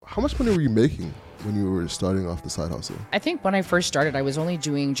how much money were you making when you were starting off the side hustle? I think when I first started, I was only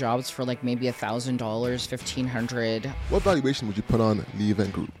doing jobs for like maybe $1,000, $1,500. What valuation would you put on Leigh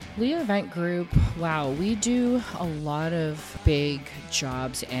Event Group? Leigh Event Group, wow, we do a lot of big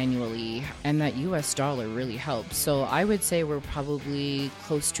jobs annually, and that US dollar really helps. So I would say we're probably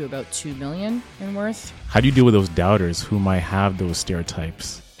close to about $2 million in worth. How do you deal with those doubters who might have those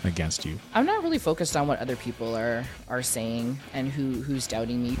stereotypes against you? I'm not really focused on what other people are saying and who's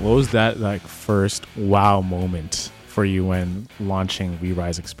doubting me. What was that like first wow moment for you when launching We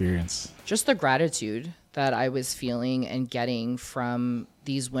Rise Experience? Just the gratitude that I was feeling and getting from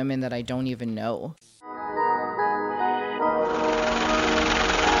these women that I don't even know.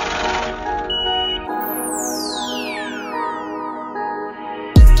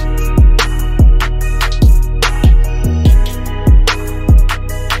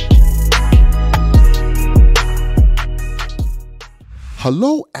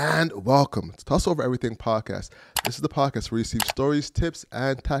 Hello and welcome to Toss Over Everything podcast. This is the podcast where you receive stories, tips,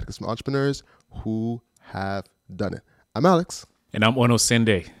 and tactics from entrepreneurs who have done it. I'm Alex. And I'm Ono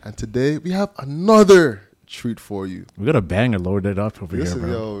Sinde. And today we have another treat for you. We got a banger loaded up over Listen, here,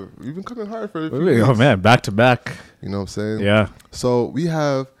 bro. yo, we've been coming hard for a few weeks. Oh, man, back to back. You know what I'm saying? Yeah. So we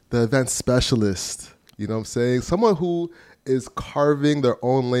have the event specialist, you know what I'm saying? Someone who is carving their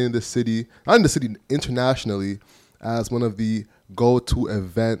own lane in the city, not in the city, internationally, as one of the go-to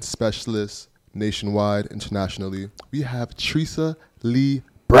event specialists nationwide, internationally. We have Treasa Leigh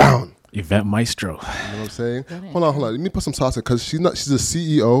Brown. Event maestro. You know what I'm saying? Hold on. Let me put some sauce in, because she's the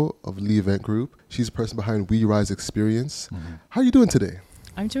CEO of Leigh Event Group. She's the person behind We Rise Experience. Mm-hmm. How are you doing today?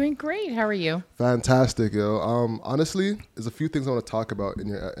 I'm doing great. How are you? Fantastic, yo. Honestly, there's a few things I want to talk about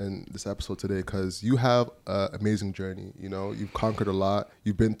in this episode today, because you have an amazing journey. You know, you've conquered a lot.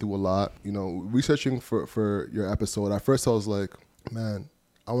 You've been through a lot. You know, researching for your episode, at first I was like, man,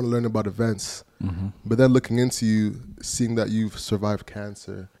 I want to learn about events. Mm-hmm. But then looking into you, seeing that you've survived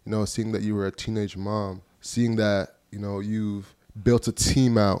cancer, you know, seeing that you were a teenage mom, seeing that, you know, you've built a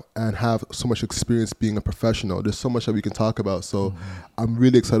team out and have so much experience being a professional. There's so much that we can talk about. So I'm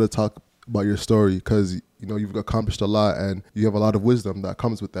really excited to talk about your story, because, you know, you've accomplished a lot and you have a lot of wisdom that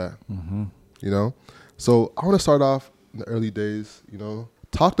comes with that, you know? So I want to start off in the early days, you know,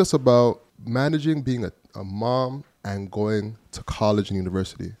 talk to us about managing being a mom and going to college and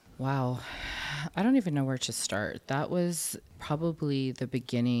university. Wow. I don't even know where to start. That was probably the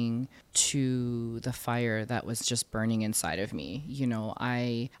beginning to the fire that was just burning inside of me. You know,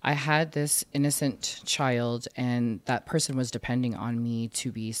 I had this innocent child, and that person was depending on me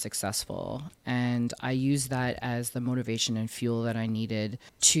to be successful. And I used that as the motivation and fuel that I needed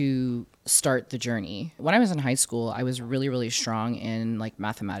to start the journey. When I was in high school, I was really, really strong in like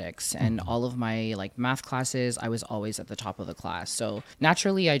mathematics, and all of my like math classes, I was always at the top of the class. So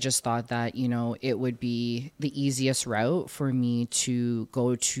naturally, I just thought that, you know, it would be the easiest route for me to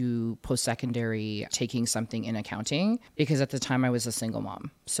go to post-secondary taking something in accounting, because at the time I was a single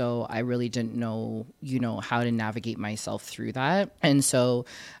mom. So I really didn't know, you know, how to navigate myself through that. And so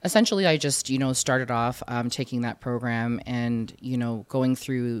essentially I just, you know, started off taking that program and, you know, going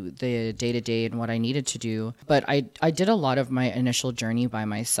through the day-to-day and what I needed to do. But I did a lot of my initial journey by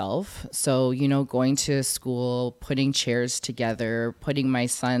myself. So, you know, going to school, putting chairs together, putting my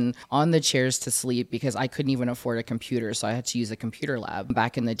son on the chairs to sleep, because I couldn't even afford a computer. So I had to use a computer lab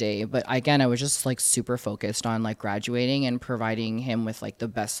back in the day. But again, I was just like super focused on like graduating and providing him with like the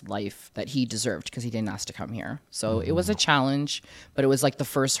best life that he deserved, because he didn't ask to come here. So it was a challenge, but it was like the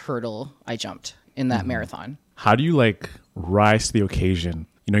first hurdle I jumped in that marathon. How do you like rise to the occasion?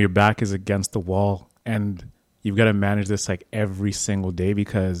 You know, your back is against the wall and you've got to manage this like every single day,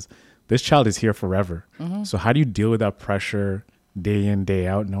 because this child is here forever. So how do you deal with that pressure day in, day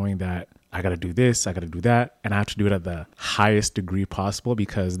out, knowing that I got to do this, I got to do that, and I have to do it at the highest degree possible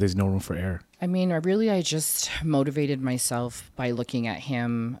because there's no room for error? I mean, I just motivated myself by looking at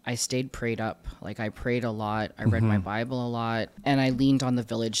him. I stayed prayed up. Like I prayed a lot. I read my Bible a lot, and I leaned on the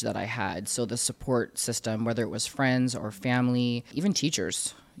village that I had. So the support system, whether it was friends or family, even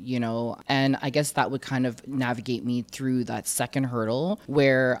teachers, you know, and I guess that would kind of navigate me through that second hurdle,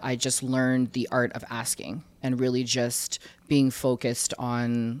 where I just learned the art of asking and really just being focused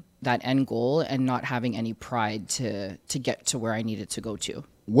on that end goal and not having any pride to get to where I needed to go to.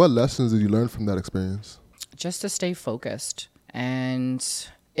 What lessons did you learn from that experience? Just to stay focused. And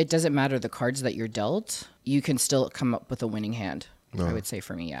it doesn't matter the cards that you're dealt, you can still come up with a winning hand, I would say,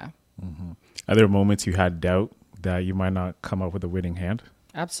 for me, yeah. Are there moments you had doubt that you might not come up with a winning hand?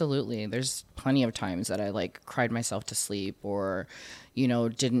 Absolutely. There's plenty of times that I like cried myself to sleep or,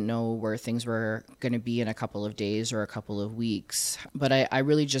 didn't know where things were going to be in a couple of days or a couple of weeks. But I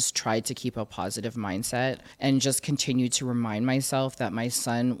really just tried to keep a positive mindset and just continue to remind myself that my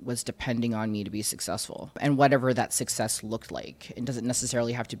son was depending on me to be successful and whatever that success looked like. It doesn't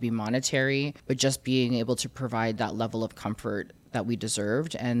necessarily have to be monetary, but just being able to provide that level of comfort that we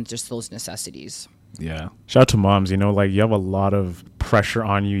deserved and just those necessities. Yeah. Shout out to moms, like you have a lot of pressure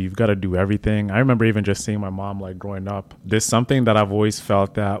on you. You've got to do everything. I remember even just seeing my mom like growing up. There's something that I've always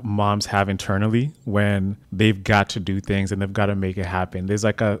felt that moms have internally when they've got to do things and they've got to make it happen. There's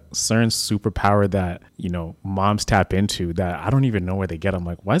like a certain superpower that, moms tap into that I don't even know where they get. I'm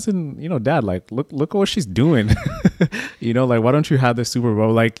like, why isn't, dad, like, look at what she's doing. Like, why don't you have this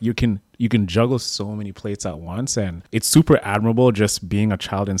superpower? Like you can juggle so many plates at once, and it's super admirable just being a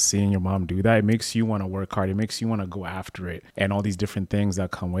child and seeing your mom do that. It makes you want to work hard. It makes you want to go after it and all these different things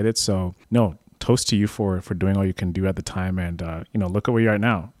that come with it. So no, toast to you for doing all you can do at the time, and look at where you're at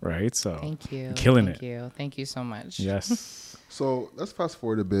now, right? So thank you, killing it. Thank you so much. Yes. So let's fast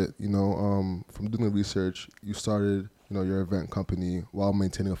forward a bit. From doing the research, you started your event company while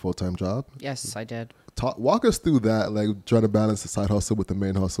maintaining a full-time job. Yes, I did. Walk us through that, like trying to balance the side hustle with the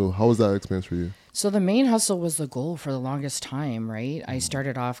main hustle. How was that experience for you? So the main hustle was the goal for the longest time, right? I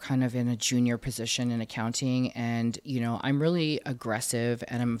started off kind of in a junior position in accounting, and I'm really aggressive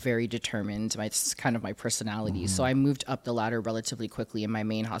and I'm very determined. It's kind of my personality. So I moved up the ladder relatively quickly in my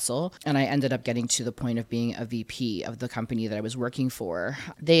main hustle, and I ended up getting to the point of being a VP of the company that I was working for.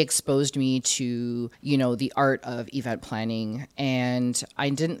 They exposed me to, the art of event planning, and I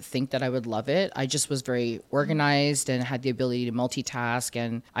didn't think that I would love it. I just was very organized and had the ability to multitask,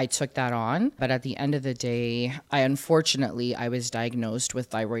 and I took that on. But at the end of the day, I was diagnosed with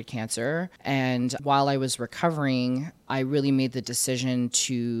thyroid cancer. And while I was recovering, I really made the decision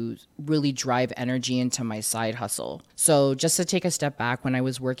to really drive energy into my side hustle. So just to take a step back, when I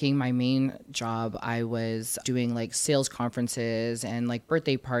was working my main job, I was doing like sales conferences and like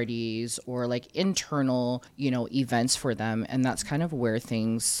birthday parties or like internal, events for them. And that's kind of where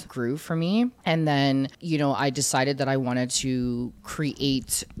things grew for me. And then, I decided that I wanted to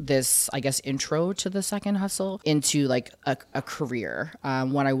create this, I guess, intro to the second hustle into like a career.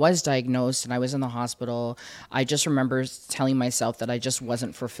 When I was diagnosed and I was in the hospital, I just remember telling myself that I just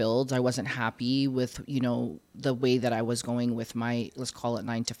wasn't fulfilled. I wasn't happy with, the way that I was going with my, let's call it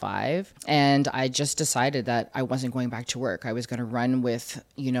 9 to 5. And I just decided that I wasn't going back to work. I was going to run with,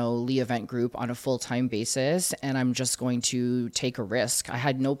 Leigh Event Group on a full-time basis. And I'm just going to take a risk. I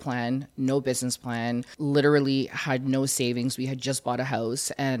had no plan, no business plan, literally had no savings. We had just bought a house,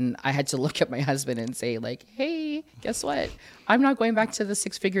 and I had to look at my husband and say like, hey, guess what? I'm not going back to the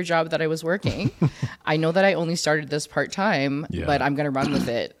 6-figure job that I was working. I know that I only started this part-time, but I'm going to run with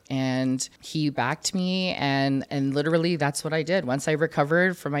it. And he backed me, and literally that's what I did. Once I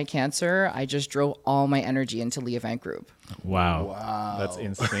recovered from my cancer, I just drove all my energy into Leigh Event Group. Wow. That's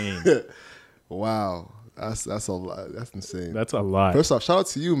insane. Wow. That's a lot. That's insane. That's a lot. First off, shout out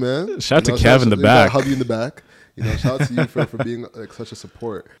to you, man. Shout out to Kev in the back. Hubby in the back. Shout out to you for being like such a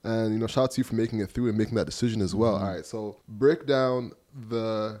support, and shout out to you for making it through and making that decision as well. All right, so break down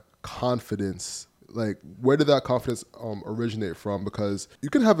the confidence. Like, where did that confidence originate from? Because you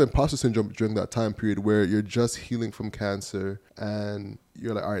can have imposter syndrome during that time period where you're just healing from cancer and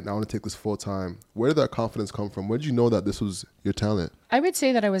you're like, all right, now I want to take this full time. Where did that confidence come from? Where did you know that this was your talent? I would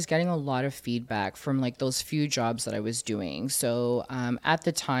say that I was getting a lot of feedback from like those few jobs that I was doing. So at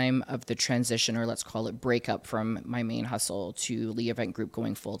the time of the transition, or let's call it breakup from my main hustle to Leigh Event Group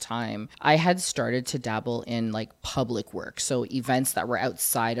going full time, I had started to dabble in like public work. So events that were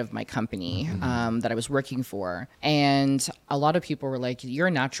outside of my company that I was working for. And a lot of people were like, you're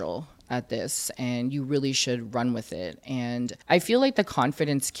a natural at this and you really should run with it. And I feel like the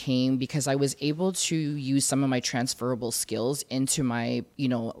confidence came because I was able to use some of my transferable skills into my,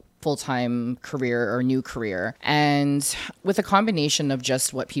 full-time career or new career. And with a combination of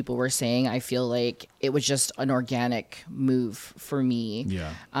just what people were saying, I feel like it was just an organic move for me.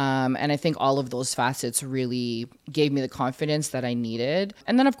 Yeah. And I think all of those facets really gave me the confidence that I needed.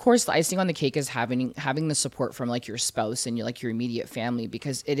 And then of course the icing on the cake is having the support from like your spouse and your immediate family,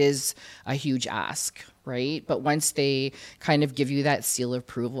 because it is a huge ask. Right. But once they kind of give you that seal of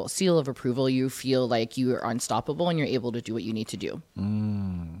approval, you feel like you are unstoppable and you're able to do what you need to do.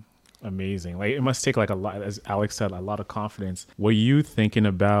 Amazing. Like, it must take like a lot, as Alex said, a lot of confidence. Were you thinking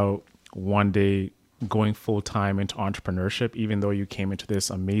about one day going full time into entrepreneurship, even though you came into this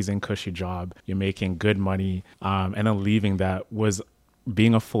amazing cushy job, you're making good money, and then leaving that? Was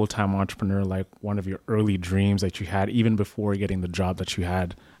being a full-time entrepreneur like one of your early dreams that you had even before getting the job that you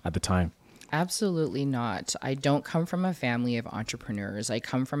had at the time? Absolutely not. I don't come from a family of entrepreneurs. I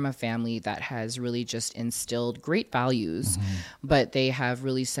come from a family that has really just instilled great values, but they have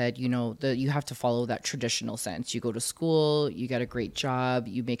really said, you have to follow that traditional sense. You go to school, you get a great job,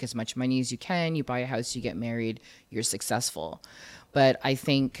 you make as much money as you can, you buy a house, you get married, you're successful. But I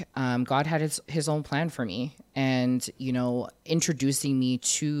think God had his own plan for me, and, introducing me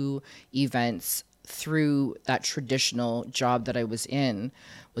to events through that traditional job that I was in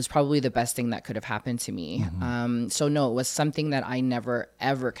was probably the best thing that could have happened to me. So no, it was something that I never,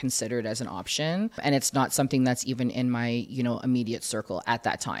 ever considered as an option. And it's not something that's even in my, immediate circle at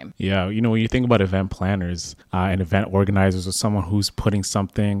that time. Yeah. When you think about event planners and event organizers, or someone who's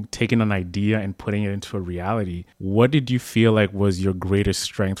taking an idea and putting it into a reality, what did you feel like was your greatest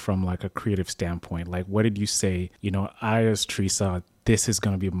strength from like a creative standpoint? Like, what did you say, I as Treasa, this is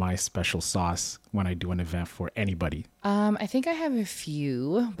going to be my special sauce when I do an event for anybody? I think I have a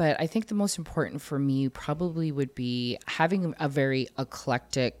few, but I think the most important for me probably would be having a very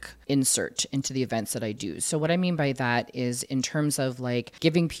eclectic insert into the events that I do. So what I mean by that is in terms of like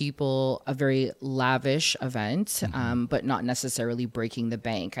giving people a very lavish event, but not necessarily breaking the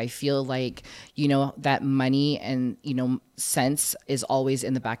bank. I feel like, that money and, sense is always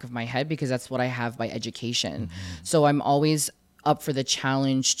in the back of my head because that's what I have by education. So I'm always up for the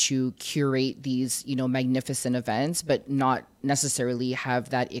challenge to curate these, magnificent events, but not necessarily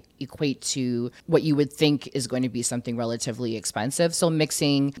have that equate to what you would think is going to be something relatively expensive. So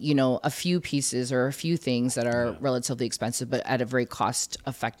mixing, a few pieces or a few things that are relatively expensive, but at a very cost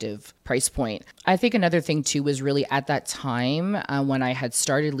effective price point. I think another thing too was really at that time when I had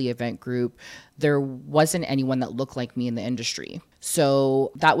started Leigh Event Group, there wasn't anyone that looked like me in the industry.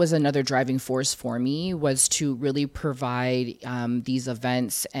 So that was another driving force for me, was to really provide these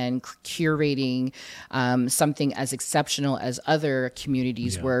events and curating something as exceptional as other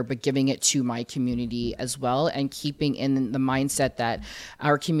communities were, but giving it to my community as well, and keeping in the mindset that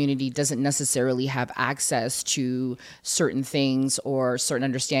our community doesn't necessarily have access to certain things or certain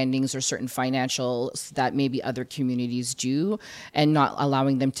understandings or certain financials that maybe other communities do, and not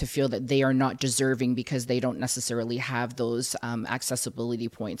allowing them to feel that they are not deserving because they don't necessarily have those accessibility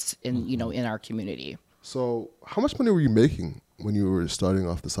points in in our community. So how much money were you making when you were starting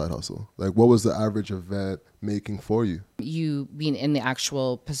off the side hustle? Like, what was the average event making for you? You being in the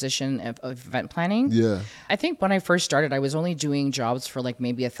actual position of event planning? Yeah. I think when I first started, I was only doing jobs for like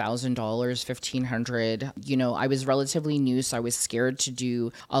maybe $1,000, $1,500. I was relatively new, so I was scared to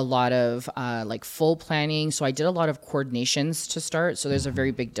do a lot of like full planning. So I did a lot of coordinations to start. So there's a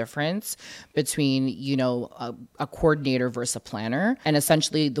very big difference between, a coordinator versus a planner. And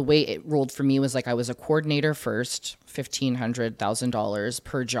essentially the way it rolled for me was like I was a coordinator first, $1,500, $1,000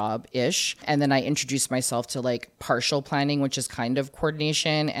 per job ish. And then I introduced myself to like partial planning, which is kind of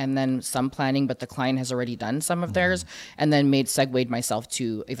coordination, and then some planning, but the client has already done some of theirs, and then segued myself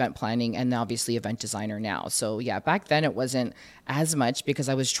to event planning and obviously event designer now. So yeah, back then it wasn't as much because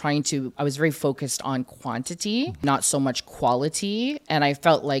I was very focused on quantity, not so much quality. And I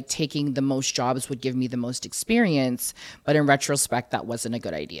felt like taking the most jobs would give me the most experience. But in retrospect, that wasn't a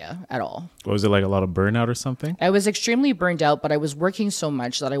good idea at all. Was it like a lot of burnout or something? I was extremely burned out, but I was working so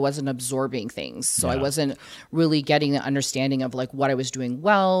much that I wasn't absorbing things. So I wasn't really getting the understanding of like what I was doing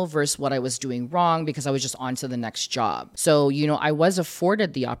well versus what I was doing wrong, because I was just on to the next job. So, I was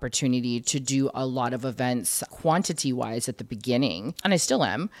afforded the opportunity to do a lot of events quantity wise at the beginning, and I still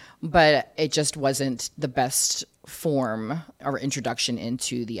am, but it just wasn't the best form or introduction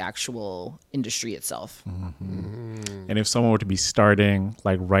into the actual industry itself. And if someone were to be starting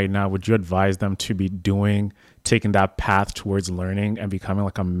like right now, would you advise them to be taking that path towards learning and becoming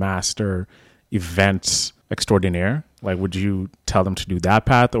like a master event extraordinaire? Like, would you tell them to do that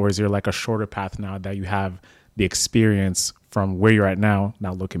path, or is there like a shorter path now that you have the experience from where you're at now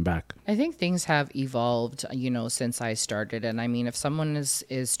looking back? I think things have evolved, since I started. And I mean, if someone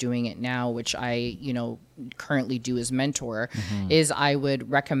is doing it now, which I, currently do as mentor, is I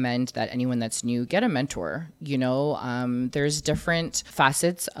would recommend that anyone that's new get a mentor. There's different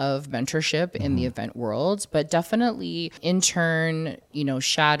facets of mentorship in the event world, but definitely intern,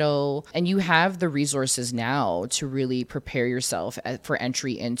 shadow, and you have the resources now to really prepare yourself for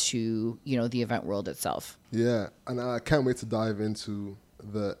entry into, the event world itself. Yeah, and I can't wait to dive into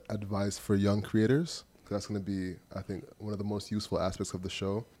the advice for young creators. That's going to be, I think, one of the most useful aspects of the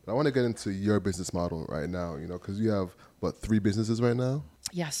show. But I want to get into your business model right now, because you have, 3 businesses right now?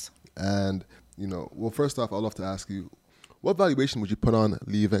 Yes. And, first off, I'd love to ask you, what valuation would you put on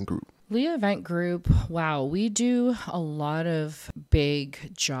Leigh Event Group? Leigh Event Group, wow, we do a lot of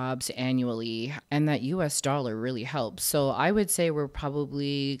big jobs annually, and that US dollar really helps. So I would say we're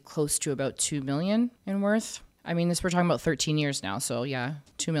probably close to about 2 million in worth. I mean, we're talking about 13 years now, so yeah,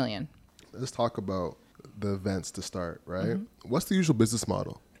 2 million. Let's talk about the events to start, right? What's the usual business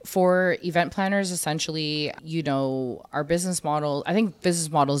model? For event planners, essentially, our business model, I think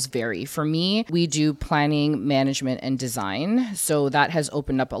business models vary. For me, we do planning, management, and design. So that has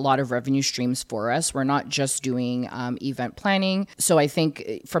opened up a lot of revenue streams for us. We're not just doing event planning. So I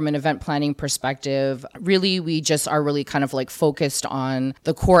think from an event planning perspective, really, we just are really kind of like focused on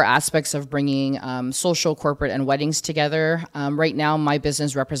the core aspects of bringing social, corporate, and weddings together. Right now, my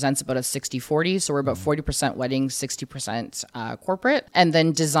business represents about a 60-40. So we're about 40% weddings, 60% corporate. And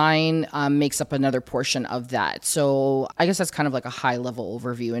then design makes up another portion of that. So I guess that's kind of like a high level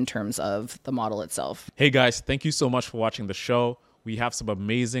overview in terms of the model itself. Hey guys, thank you so much for watching the show. We have some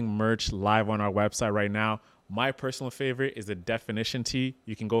amazing merch live on our website right now. My personal favorite is the definition tee.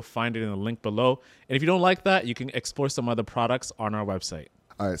 You can go find it in the link below. And if you don't like that, you can explore some other products on our website.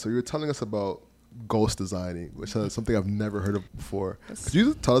 All right, so you were telling us about ghost designing, which is something I've never heard of before. Could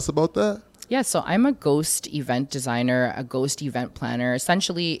you tell us about that? Yeah, so I'm a ghost event designer, a ghost event planner.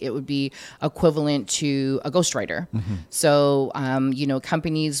 Essentially, it would be equivalent to a ghostwriter. So,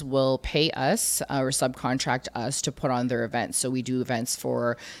 companies will pay us or subcontract us to put on their events. So we do events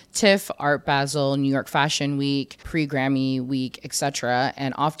for TIFF, Art Basel, New York Fashion Week, Pre-Grammy Week, etc.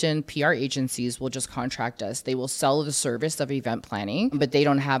 And often PR agencies will just contract us. They will sell the service of event planning, but they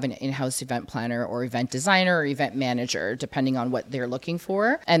don't have an in-house event planner or event designer or event manager, depending on what they're looking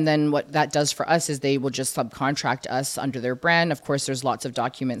for. And then what that does for us is they will just subcontract us under their brand. Of course, there's lots of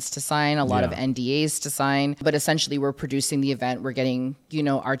documents to sign, a lot of NDAs to sign, but essentially we're producing the event, we're getting,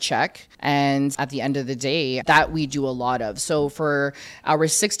 our check. And at the end of the day, that we do a lot of. So for our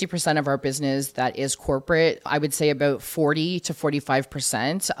 60% of our business that is corporate, I would say about 40 to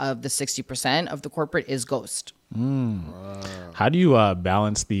 45% of the 60% of the corporate is ghost. How do you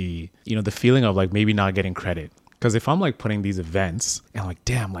balance the feeling of like maybe not getting credit? Because if I'm like putting these events and like,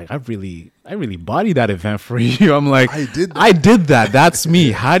 damn, like I really bodied that event for you. I'm like, I did that. That's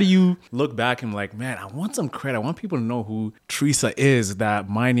me. How do you look back and like, man, I want some credit. I want people to know who Treasa is, that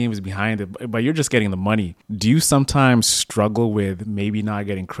my name is behind it, but you're just getting the money. Do you sometimes struggle with maybe not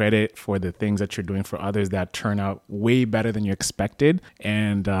getting credit for the things that you're doing for others that turn out way better than you expected?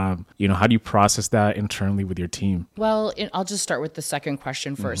 And, how do you process that internally with your team? Well, I'll just start with the second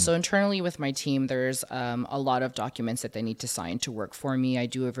question first. So internally with my team, there's a lot of documents that they need to sign to work for me. I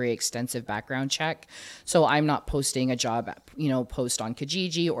do a very extensive background check. So I'm not posting a job, post on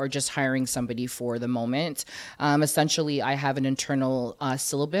Kijiji or just hiring somebody for the moment. Essentially, I have an internal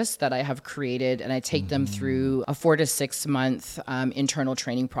syllabus that I have created, and I take them through a 4 to 6 month internal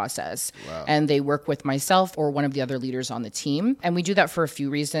training process. Wow. And they work with myself or one of the other leaders on the team. And we do that for a few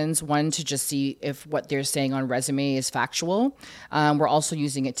reasons. One, to just see if what they're saying on resume is factual. We're also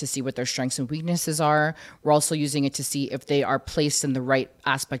using it to see what their strengths and weaknesses are. We're also using it to see if they are placed in the right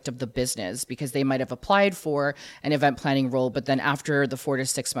aspect of the business, because they might have applied for an event planning role, but then after the 4 to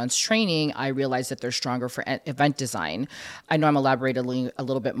 6 months training, I realized that they're stronger for event design. I know I'm elaborating a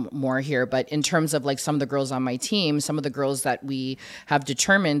little bit more here, but in terms of like some of the girls on my team, some of the girls that we have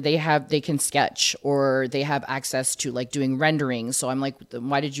determined they can sketch, or they have access to like doing rendering. So I'm like,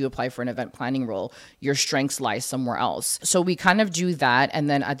 why did you apply for an event planning role? Your strengths lie somewhere else. So we kind of do that. And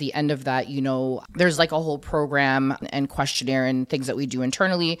then at the end of that, there's like a whole program and questionnaire and things that we do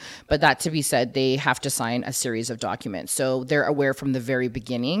internally. But that to be said, they have to sign a series of documents. So they're aware from the very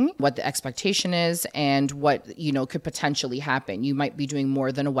beginning what the expectation is and what, could potentially happen. You might be doing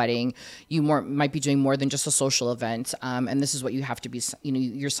more than a wedding. You might be doing more than just a social event. And this is what you have to be,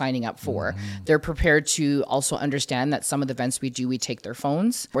 you're signing up for. They're prepared to also understand that some of the events we do, we take their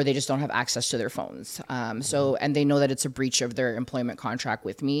phones, or they just don't have access to their phones. And they know that it's a breach of their employment contract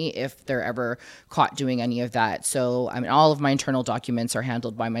with me if they're ever caught doing any of that. So, all of my internal documents are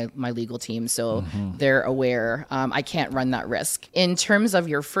handled by my legal team. So they're aware. I can't run that risk. In terms of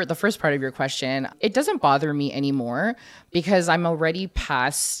the first part of your question, it doesn't bother me anymore because I'm already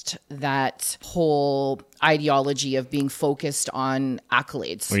past that whole ideology of being focused on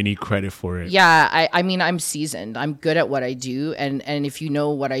accolades. Or you need credit for it. Yeah, I'm seasoned. I'm good at what I do. And if you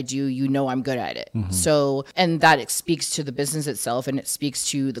know what I do, I'm good at it. So, and that speaks to the business itself, and it speaks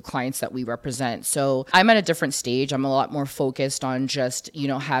to the clients that we represent. So I'm at a different stage. I'm a lot more focused on just,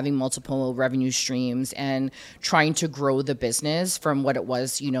 having multiple revenue streams and trying to grow the business from what it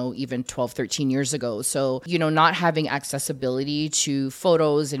was, even 12, 13 years ago. So, not having accessibility to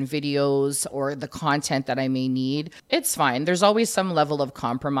photos and videos or the content that I may need, it's fine. There's always some level of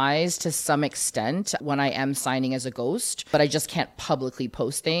compromise to some extent when I am signing as a ghost, but I just can't publicly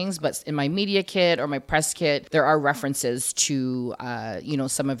post things. But in my media kit or my press kit, there are references to,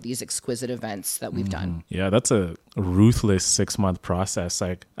 some of these exquisite events that we've done. Yeah, that's a ruthless 6-month process.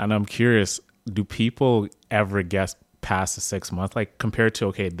 And I'm curious, do people ever get past the 6 month, compared to,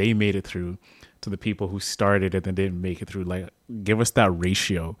 okay, they made it through, to the people who started and then didn't make it through? Give us that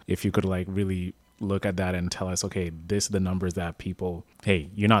ratio, if you could really look at that and tell us, okay, this is the numbers that people, hey,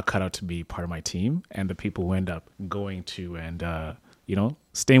 you're not cut out to be part of my team, and the people who end up going to and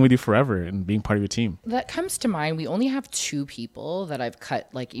staying with you forever and being part of your team. That comes to mind. We only have 2 people that I've cut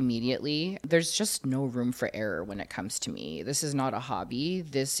immediately. There's just no room for error when it comes to me. This is not a hobby.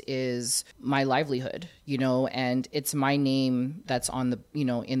 This is my livelihood, and it's my name that's on the,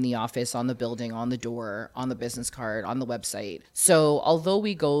 in the office, on the building, on the door, on the business card, on the website. So although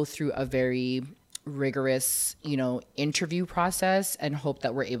we go through a very rigorous, interview process and hope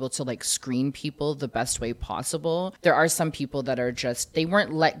that we're able to screen people the best way possible, there are some people that are just, they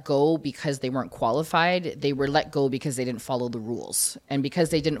weren't let go because they weren't qualified. They were let go because they didn't follow the rules. And because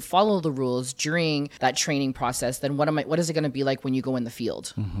they didn't follow the rules during that training process, then what is it going to be like when you go in the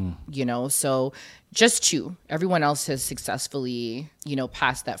field? So just 2. Everyone else has successfully,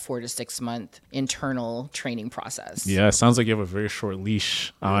 passed that 4 to 6 month internal training process. Yeah, it sounds like you have a very short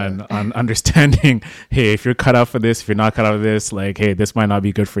leash on understanding, hey, if you're cut out for this, if you're not cut out for this, hey, this might not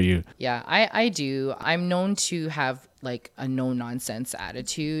be good for you. Yeah, I do. I'm known to have a no nonsense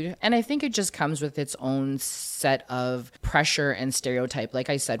attitude. And I think it just comes with its own set of pressure and stereotype. Like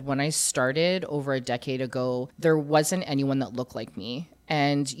I said, when I started over a decade ago, there wasn't anyone that looked like me.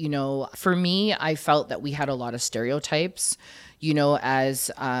 And, for me, I felt that we had a lot of stereotypes,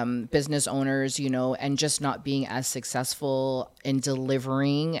 as business owners, and just not being as successful in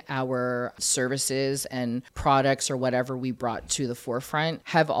delivering our services and products or whatever we brought to the forefront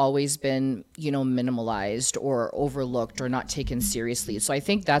have always been, minimalized or overlooked or not taken seriously. So I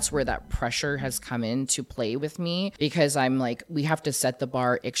think that's where that pressure has come into play with me, because I'm we have to set the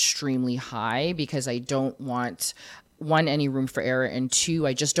bar extremely high, because I don't want, 1, any room for error, and 2,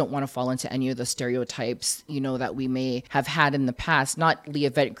 I just don't want to fall into any of the stereotypes, that we may have had in the past, not Leigh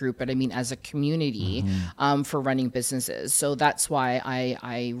Event Group, but I mean as a community, for running businesses. So that's why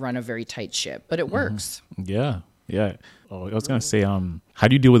I run a very tight ship, but it works. Yeah. Oh, I was going to say, how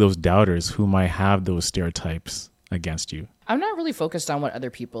do you deal with those doubters who might have those stereotypes against you? I'm not really focused on what other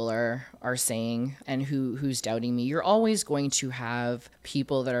people are saying and who's doubting me. You're always going to have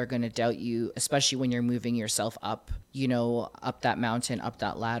people that are going to doubt you, especially when you're moving yourself up, up that mountain, up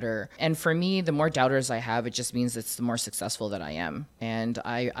that ladder. And for me, the more doubters I have, it just means it's the more successful that I am. And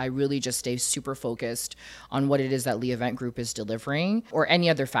I really just stay super focused on what it is that Leigh Event Group is delivering, or any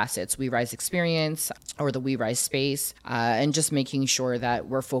other facets, We Rise Experience or the We Rise space, and just making sure that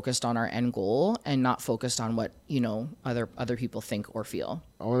we're focused on our end goal and not focused on what, other people think or feel.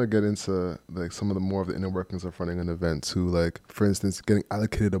 I want to get into some of the more of the inner workings of running an event too. For instance, getting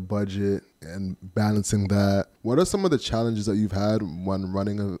allocated a budget and balancing that. What are some of the challenges that you've had when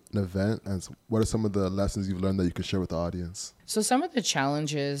running an event, and what are some of the lessons you've learned that you could share with the audience? So some of the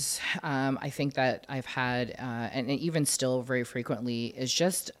challenges I think that I've had, and even still very frequently, is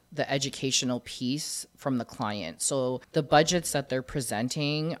just the educational piece from the client. So the budgets that they're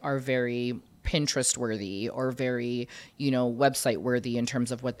presenting are very Pinterest worthy or very, website worthy in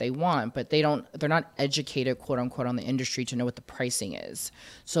terms of what they want, but they're not educated, quote unquote, on the industry to know what the pricing is.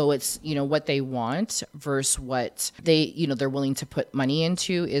 So it's, what they want versus what they're willing to put money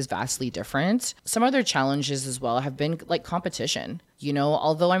into is vastly different. Some other challenges as well have been competition.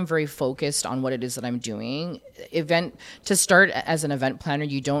 Although I'm very focused on what it is that I'm doing, to start as an event planner,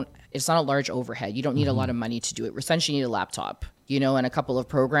 it's not a large overhead. You don't need a lot of money to do it. Essentially, you need a laptop, and a couple of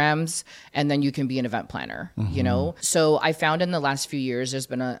programs, and then you can be an event planner, So I found in the last few years, there's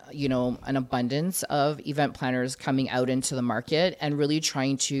been an abundance of event planners coming out into the market and really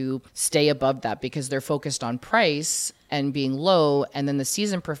trying to stay above that, because they're focused on price and being low. And then the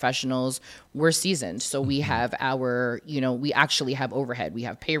seasoned professionals, we're seasoned. So we have we actually have overhead. We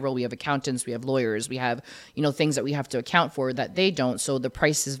have payroll, we have accountants, we have lawyers, we have, things that we have to account for that they don't. So the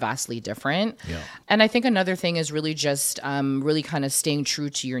price is vastly different. Yeah. And I think another thing is really just really kind of staying true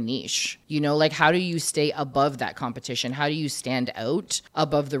to your niche. How do you stay above that competition? How do you stand out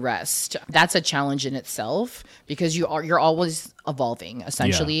above the rest? That's a challenge in itself, because you're always evolving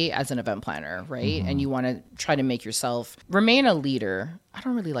essentially as an event planner, right? And you want to try to make yourself yourself, remain a leader. I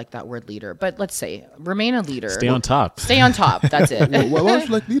don't really like that word leader, but let's say remain a leader. Stay on top. Stay on top. That's it. Why don't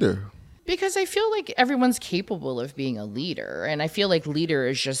you like leader? Because I feel like everyone's capable of being a leader. And I feel like leader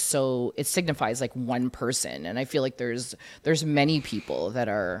is just so, it signifies like one person. And I feel like there's many people that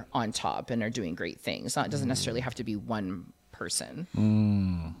are on top and are doing great things. It doesn't necessarily have to be one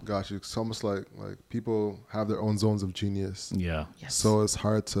person. Gotcha. It's almost like people have their own zones of genius. Yeah. Yes. So it's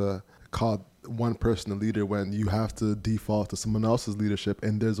hard to call one person a leader when you have to default to someone else's leadership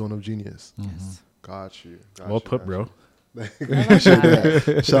in their zone of genius. Yes. Got you. Well put, bro. Shout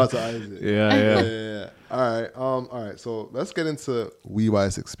out to Isaac. Yeah. All right. So let's get into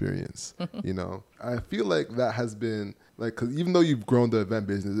WeWise experience. I feel like that has been like, because even though you've grown the event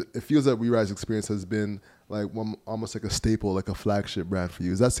business, it feels like WeWise experience has been like almost like a staple, like a flagship brand for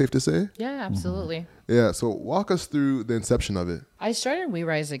you. Is that safe to say? Yeah, absolutely. Yeah. So walk us through the inception of it. I started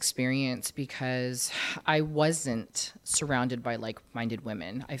WeRise Experience because I wasn't surrounded by like-minded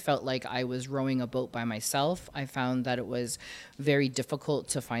women. I felt like I was rowing a boat by myself. I found that it was very difficult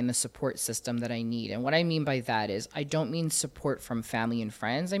to find the support system that I need. And what I mean by that is I don't mean support from family and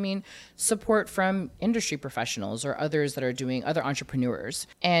friends. I mean support from industry professionals or others that are doing, other entrepreneurs.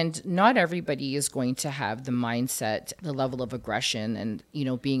 And not everybody is going to have the mindset, the level of aggression and,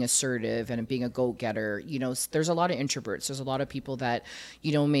 being assertive and being a go-getter. There's a lot of introverts. There's a lot of people that,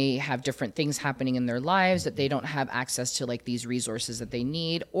 may have different things happening in their lives that they don't have access to like these resources that they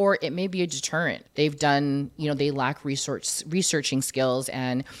need, or it may be a deterrent. They've done, they lack researching skills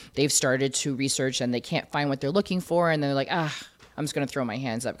and they've started to research and they can't find what they're looking for. And they're like, I'm just going to throw my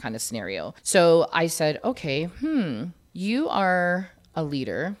hands up kind of scenario. So I said, okay, you are a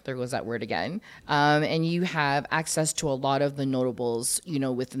leader, there goes that word again, and you have access to a lot of the notables,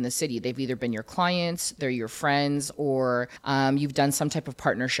 within the city. They've either been your clients, they're your friends, or you've done some type of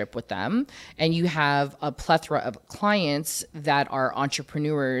partnership with them, and you have a plethora of clients that are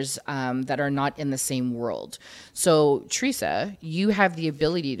entrepreneurs that are not in the same world. So, Treasa, you have the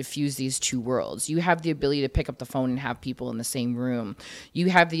ability to fuse these two worlds. You have the ability to pick up the phone and have people in the same room.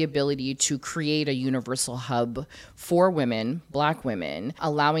 You have the ability to create a universal hub for women, Black women,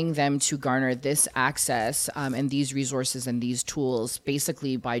 allowing them to garner this access and these resources and these tools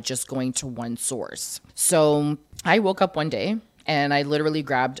basically by just going to one source. So I woke up one day and I literally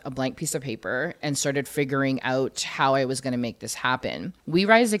grabbed a blank piece of paper and started figuring out how I was going to make this happen.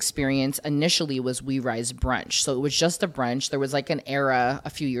 WeRise Experience initially was WeRise Brunch. So it was just a brunch. There was like an era a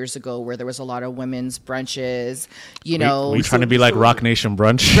few years ago where there was a lot of women's brunches, We trying to be like Rock Nation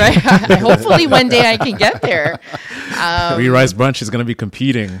Brunch? Right. Hopefully one day I can get there. WeRise Brunch is going to be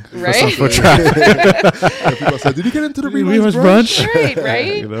competing for some Right? foot traffic. People said, "Did you get into the WeRise WeWise brunch?"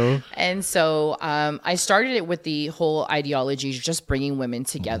 Right. And so I started it with the whole ideology, just bringing women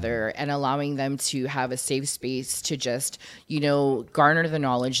together and allowing them to have a safe space to just, garner the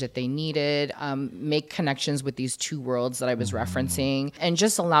knowledge that they needed, make connections with these two worlds that I was referencing, and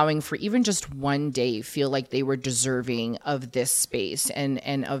just allowing for even just one day feel like they were deserving of this space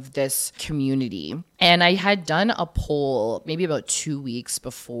and of this community. And I had done a poll maybe about 2 weeks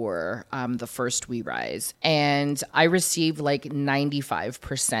before the first WeRise, and I received like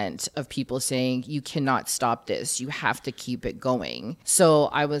 95% of people saying, you cannot stop this. You have to keep it going. So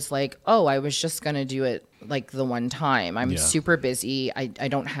I was like, I was just going to do it like the one time. I'm super busy. I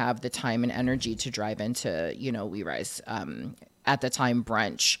don't have the time and energy to drive into, WeRise at the time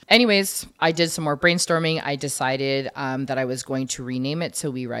brunch. Anyways, I did some more brainstorming. I decided that I was going to rename it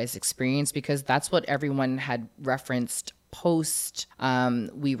to WeRise Experience because that's what everyone had referenced post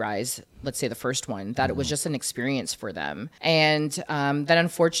WeRise, let's say the first one, that it was just an experience for them. And then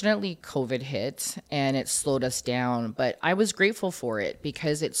unfortunately COVID hit and it slowed us down, but I was grateful for it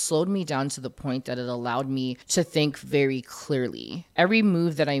because it slowed me down to the point that it allowed me to think very clearly. Every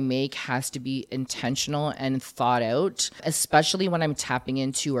move that I make has to be intentional and thought out, especially when I'm tapping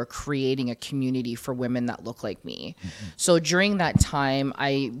into or creating a community for women that look like me. So during that time,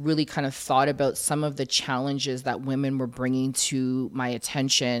 I really kind of thought about some of the challenges that women were bringing to my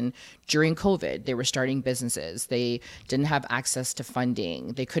attention during COVID. They were starting businesses. They didn't have access to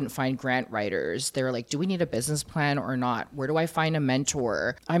funding. They couldn't find grant writers. They were like, do we need a business plan or not? Where do I find a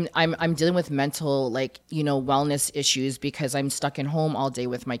mentor? I'm dealing with mental, wellness issues because I'm stuck in home all day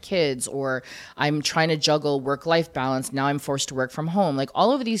with my kids, or I'm trying to juggle work-life balance. Now I'm forced to work from home. Like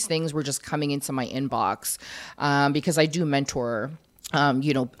all of these things were just coming into my inbox because I do mentor. I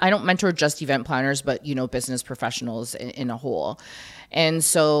don't mentor just event planners, but, business professionals in a whole. And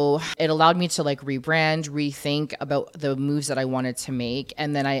so it allowed me to like rebrand, rethink about the moves that I wanted to make.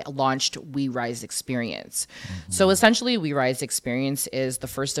 And then I launched We Rise Experience. So essentially, We Rise Experience is the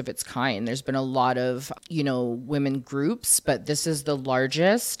first of its kind. There's been a lot of, women groups, but this is the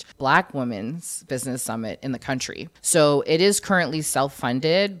largest Black women's business summit in the country. So it is currently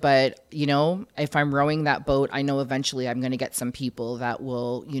self-funded, but, if I'm rowing that boat, I know eventually I'm going to get some people that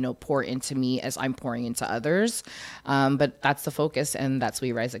will, pour into me as I'm pouring into others. But that's the focus, and that's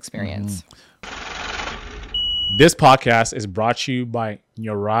We Rise Experience. This podcast is brought to you by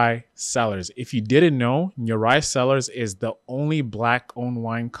Treasa Cellars. If you didn't know, Treasa Cellars is the only Black-owned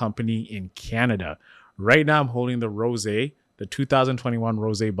wine company in Canada. Right now, I'm holding the Rosé, the 2021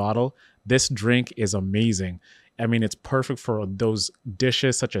 Rosé bottle. This drink is amazing. I mean, it's perfect for those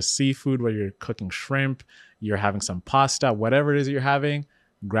dishes such as seafood, where you're cooking shrimp, you're having some pasta, whatever it is you're having.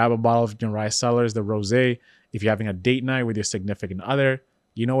 Grab a bottle of Treasa Cellars, the Rosé. If you're having a date night with your significant other,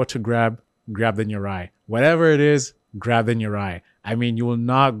 you know what to grab. Grab the Treasa. Whatever it is, grab the Treasa. I mean, you will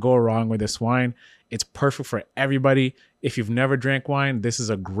not go wrong with this wine. It's perfect for everybody. If you've never drank wine, this is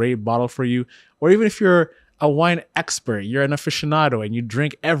a great bottle for you. Or even if you're a wine expert, you're an aficionado and you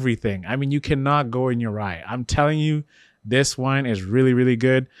drink everything. I mean, you cannot go in Treasa. I'm telling you, this wine is really, really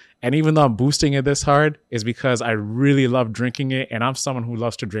good. And even though I'm boosting it this hard, is because I really love drinking it. And I'm someone who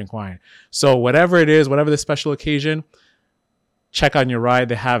loves to drink wine. So whatever it is, whatever the special occasion, check out Treasa.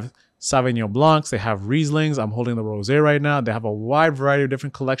 They have Sauvignon Blancs, they have Rieslings. I'm holding the Rosé right now. They have a wide variety of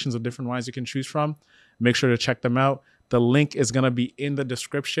different collections of different wines you can choose from. Make sure to check them out. The link is going to be in the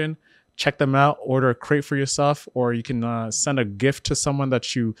description. Check them out. Order a crate for yourself, or you can send a gift to someone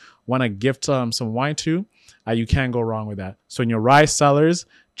that you want to gift some wine to. You can't go wrong with that. So Treasa Cellars,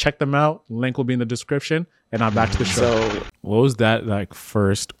 check them out. Link will be in the description. And now back to the show. So what was that like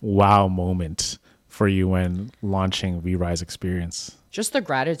first wow moment for you when launching We Rise Experience? Just the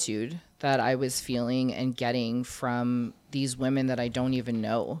gratitude that I was feeling and getting from these women that I don't even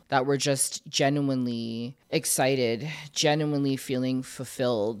know, that were just genuinely excited, genuinely feeling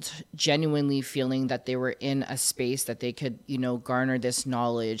fulfilled, genuinely feeling that they were in a space that they could, garner this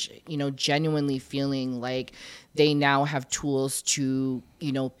knowledge, genuinely feeling like they now have tools to,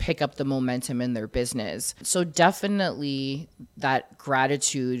 pick up the momentum in their business. So definitely that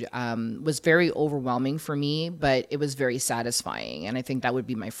gratitude was very overwhelming for me, but it was very satisfying. And I think that would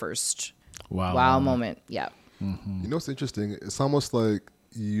be my first wow moment. Yeah. You know what's interesting? It's almost like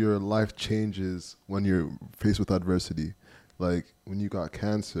your life changes when you're faced with adversity. Like when you got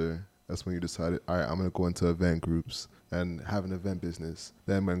cancer, that's when you decided, all right, I'm going to go into event groups and have an event business.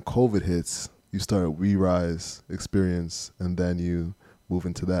 Then when COVID hits, you start We Rise Experience, and then you move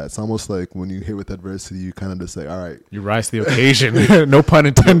into that. It's almost like when you hit with adversity, you kind of just say, all right. You rise to the occasion. No pun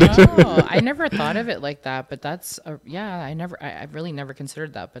intended. Oh, I never thought of it like that, but that's, I really never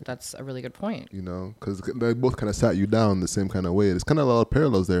considered that, but that's a really good point. Because they both kind of sat you down the same kind of way. There's kind of a lot of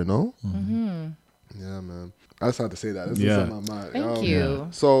parallels there, no? Mm-hmm. Yeah, man. I just had to say that. This is on my mind. Thank you. Yeah.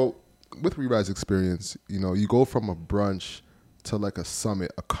 So with We Rise Experience, you go from a brunch to like a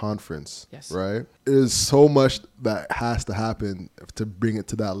summit, a conference, yes, right? There's so much that has to happen to bring it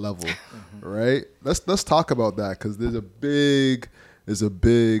to that level, right? Let's talk about that, because there's a big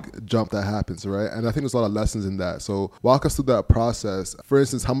jump that happens, right? And I think there's a lot of lessons in that. So walk us through that process. For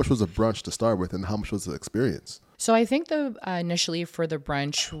instance, how much was a brunch to start with, and how much was the experience? So I think initially for the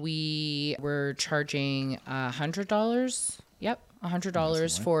brunch, we were charging $100. Yep.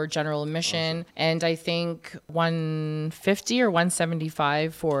 $100 for general admission, awesome. And I think $150 or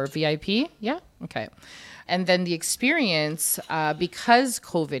 $175 for VIP. Yeah. Okay. And then the experience, because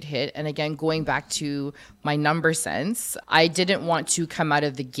COVID hit, and again, going back to my number sense, I didn't want to come out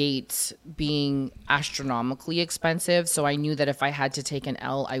of the gate being astronomically expensive. So I knew that if I had to take an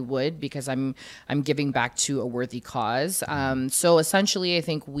L, I would, because I'm giving back to a worthy cause. So essentially, I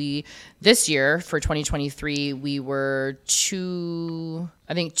think this year for 2023, we were $200,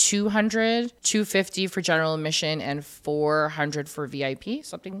 $250 for general admission, and $400 for VIP,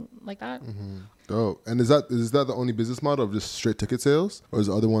 something like that. Mm-hmm. Dope. And is that the only business model of just straight ticket sales, or is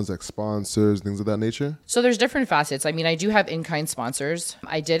there other ones like sponsors, things of that nature? So there's different facets. I mean, I do have in-kind sponsors.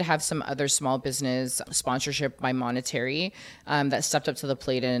 I did have some other small business sponsorship by monetary that stepped up to the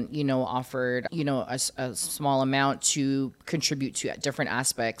plate and, offered, a small amount to contribute to different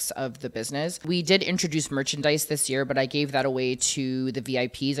aspects of the business. We did introduce merchandise this year, but I gave that away to the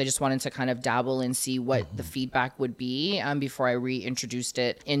VIPs. I just wanted to kind of dabble and see what the feedback would be before I reintroduced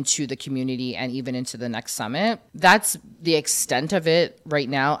it into the community and even into the next summit. That's the extent of it right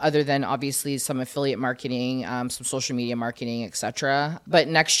now, other than obviously some affiliate marketing, some social media marketing, etc. But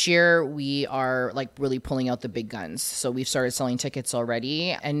next year we are like really pulling out the big guns. So we've started selling tickets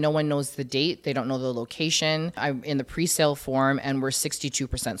already, and no one knows the date. They don't know the location. I'm in the pre-sale form, and we're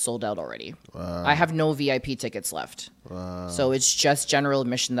 62% sold out already. Wow. I have no VIP tickets left. Wow. So it's just general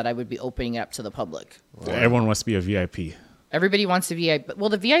admission that I would be opening it up to the public. Wow. Everyone wants to be a VIP. Everybody wants to VIP. Well,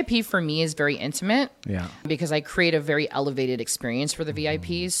 the VIP for me is very intimate. Yeah. Because I create a very elevated experience for the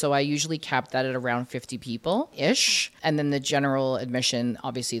VIPs. So I usually cap that at around 50 people-ish. And then the general admission,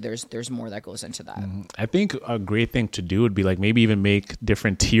 obviously there's more that goes into that. I think a great thing to do would be like maybe even make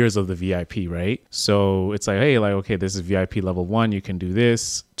different tiers of the VIP, right? So it's like, hey, like, okay, this is VIP level 1. You can do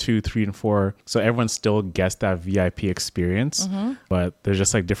this, 2, 3, and 4. So everyone still gets that VIP experience. But there's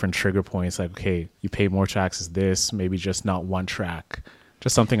just like different trigger points. Like, okay, you pay more to access this, maybe just not one track.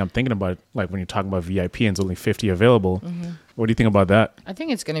 Just something I'm thinking about, like when you're talking about VIP and it's only 50 available. What do you think about that? I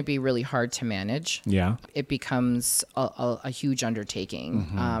think it's going to be really hard to manage. Yeah. It becomes a huge undertaking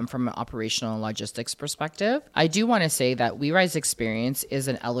from an operational and logistics perspective. I do want to say that WeRise experience is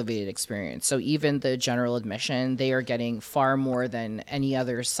an elevated experience. So even the general admission, they are getting far more than any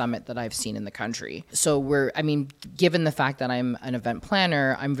other summit that I've seen in the country. So given the fact that I'm an event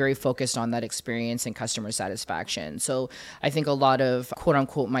planner, I'm very focused on that experience and customer satisfaction. So I think a lot of quote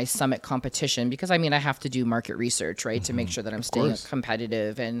unquote my summit competition, because I have to do market research, right, to make sure that I'm staying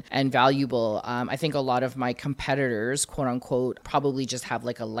competitive and valuable. I think a lot of my competitors, quote unquote, probably just have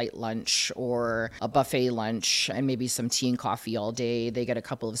like a light lunch or a buffet lunch and maybe some tea and coffee all day. They get a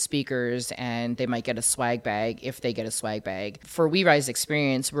couple of speakers and they might get a swag bag if they get a swag bag. For WeRise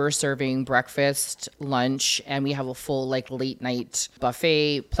experience, we're serving breakfast, lunch, and we have a full like late night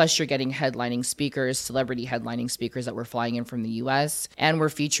buffet. Plus you're getting headlining speakers, celebrity headlining speakers that we're flying in from the US. And we're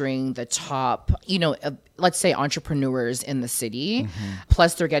featuring the top, let's say entrepreneurs in the city.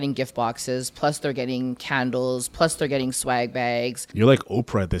 Plus they're getting gift boxes, plus they're getting candles, plus they're getting swag bags. You're like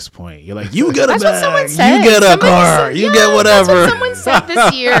Oprah at this point. You're like, you get a bag, what someone said. You get a car, you get whatever. That's what someone said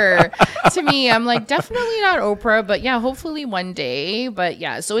this year to me. I'm like, definitely not Oprah, but yeah, hopefully one day. But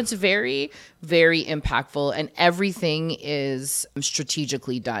yeah, so it's very, very impactful and everything is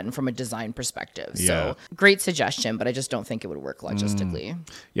strategically done from a design perspective. Yeah. So great suggestion, but I just don't think it would work logistically.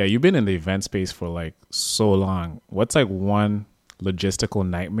 Yeah, you've been in the event space for like so long. What's like one logistical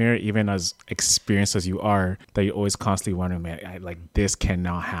nightmare, even as experienced as you are, that you're always constantly wondering, man, this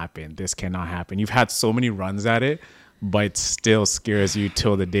cannot happen. This cannot happen. You've had so many runs at it, but it still scares you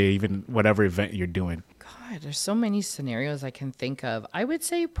till the day, even whatever event you're doing. God, there's so many scenarios I can think of. I would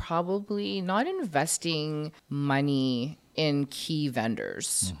say probably not investing money in key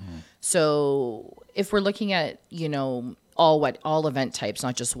vendors. So if we're looking at, all event types,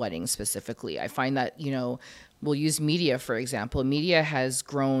 not just weddings specifically, I find that, we'll use media, for example. Media has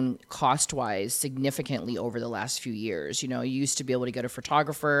grown cost-wise significantly over the last few years. You used to be able to get a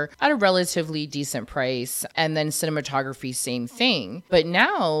photographer at a relatively decent price, and then cinematography, same thing. But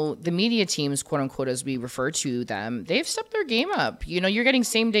now the media teams, quote unquote, as we refer to them, they've stepped their game up. You're getting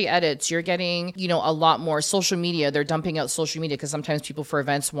same-day edits. You're getting, a lot more social media. They're dumping out social media because sometimes people for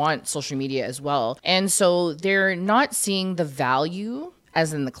events want social media as well. And so they're not seeing the value,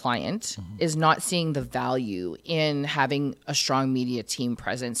 as in the client, is not seeing the value in having a strong media team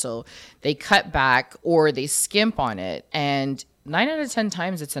present. So they cut back or they skimp on it. And 9 out of 10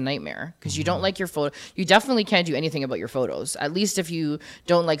 times it's a nightmare because you don't like your photo. You definitely can't do anything about your photos. At least if you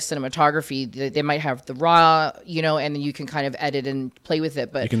don't like cinematography, they might have the raw, and then you can kind of edit and play with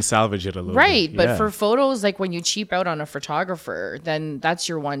it. But you can salvage it a little bit. Right. But for photos, like when you cheap out on a photographer, then that's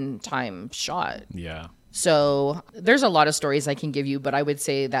your one-time shot. Yeah. So there's a lot of stories I can give you, but I would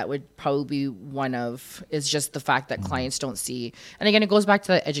say that would probably be is just the fact that clients don't see. And again, it goes back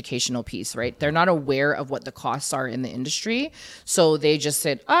to the educational piece, right? They're not aware of what the costs are in the industry. So they just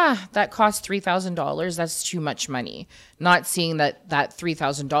said, that costs $3,000. That's too much money. Not seeing that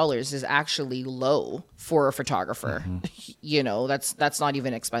 $3,000 is actually low for a photographer. That's not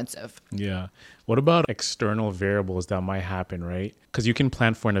even expensive. Yeah. What about external variables that might happen, right? Because you can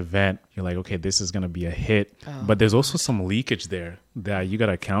plan for an event. You're like, okay, this is going to be a hit. But there's also some leakage there that you got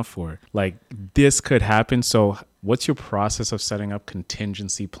to account for. Like this could happen. So what's your process of setting up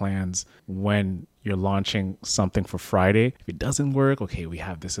contingency plans when you're launching something for Friday? If it doesn't work, okay, we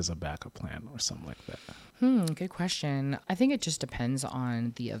have this as a backup plan or something like that. Good question. I think it just depends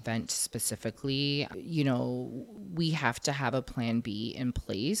on the event specifically. We have to have a plan B in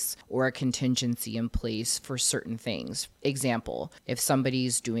place or a contingency in place for certain things. Example, if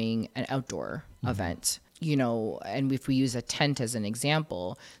somebody's doing an outdoor event, and if we use a tent as an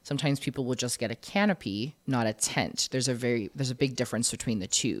example, sometimes people will just get a canopy, not a tent. There's a big difference between the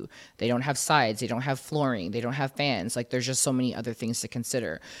two. They don't have sides, they don't have flooring, they don't have fans. Like there's just so many other things to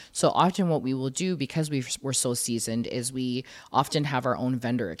consider. So often what we will do, because we're so seasoned, is we often have our own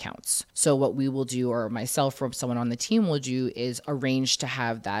vendor accounts. So what we will do, or myself or someone on the team will do, is arrange to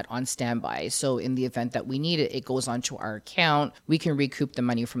have that on standby. So in the event that we need it, it goes onto our account. We can recoup the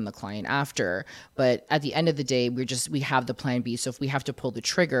money from the client after. But at the end of the day, we have the plan B. So if we have to pull the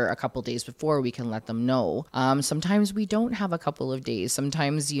trigger a couple days before, we can let them know. Sometimes we don't have a couple of days.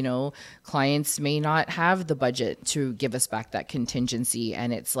 Sometimes, clients may not have the budget to give us back that contingency,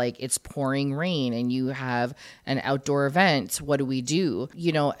 and it's like it's pouring rain and you have an outdoor event. What do we do?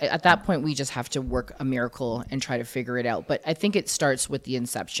 At that point, we just have to work a miracle and try to figure it out. But I think it starts with the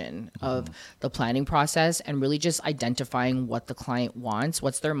inception of the planning process and really just identifying what the client wants,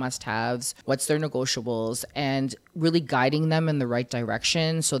 what's their must-haves, what's their negotiables, and really guiding them in the right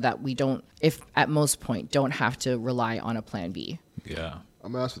direction so that we don't, if at most point, don't have to rely on a plan B. Yeah.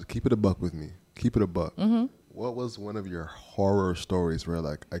 I'm going to ask you to keep it a buck with me. Keep it a buck. Mm-hmm. What was one of your horror stories where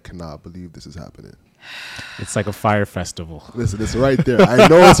like, I cannot believe this is happening? It's like a fire festival. Listen, it's right there. I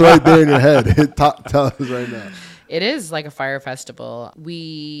know it's right there in your head. Tell us right now. It is like a fire festival.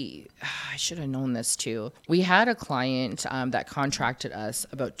 I should have known this too. We had a client that contracted us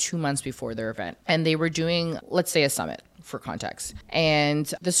about 2 months before their event, and they were doing, let's say, a summit, for context.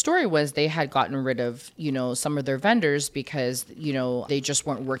 And the story was they had gotten rid of, some of their vendors because, they just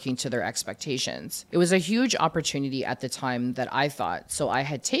weren't working to their expectations. It was a huge opportunity at the time that I thought. So I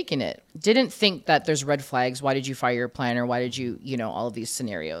had taken it. Didn't think that there's red flags. Why did you fire your planner? Why did you, all of these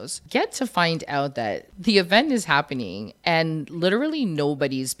scenarios? Get to find out that the event is happening and literally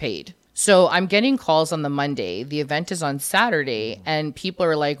nobody's paid. So I'm getting calls on the Monday. The event is on Saturday and people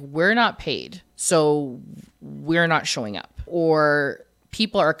are like, we're not paid. So we're not showing up. Or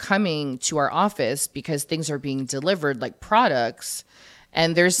people are coming to our office because things are being delivered, like products,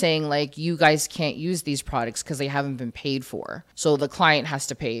 and they're saying like, you guys can't use these products because they haven't been paid for. So the client has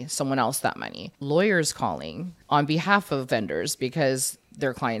to pay someone else that money. Lawyers calling on behalf of vendors because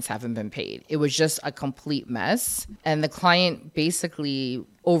their clients haven't been paid. It was just a complete mess. And the client basically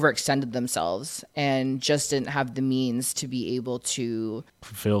overextended themselves and just didn't have the means to be able to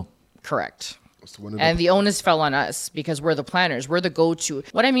fulfill. Correct. And the onus fell on us because we're the planners. We're the go-to.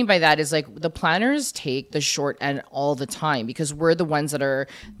 What I mean by that is like the planners take the short end all the time because we're the ones that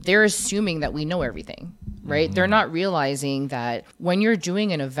they're assuming that we know everything, right? Mm-hmm. They're not realizing that when you're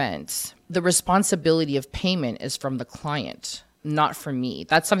doing an event, the responsibility of payment is from the client, not from me.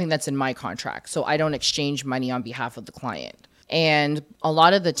 That's something that's in my contract. So I don't exchange money on behalf of the client. And a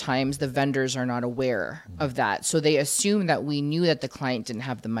lot of the times the vendors are not aware of that. So they assume that we knew that the client didn't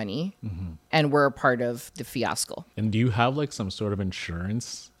have the money and we're a part of the fiasco. And do you have like some sort of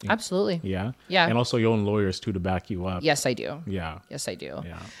insurance? Absolutely. Yeah? Yeah. And also your own lawyers too to back you up. Yes, I do. Yeah. Yes, I do.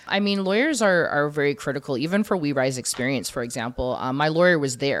 Yeah. I mean, lawyers are very critical, even for We Rise experience, for example. My lawyer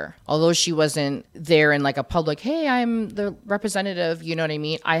was there. Although she wasn't there in like a public, hey, I'm the representative, you know what I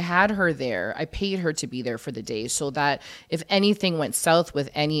mean? I had her there. I paid her to be there for the day so that if anything went south with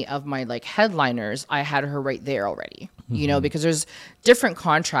any of my like headliners, I had her right there already. Because there's different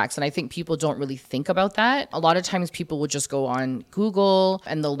contracts. And I think people don't really think about that. A lot of times people will just go on Google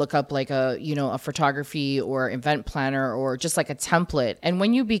and they'll look up like a photography or event planner or just like a template. And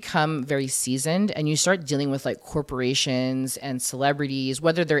when you become very seasoned and you start dealing with like corporations and celebrities,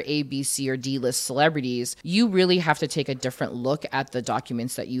 whether they're A, B, C, or D list celebrities, you really have to take a different look at the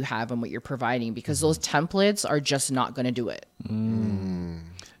documents that you have and what you're providing because those templates are just not going to do it.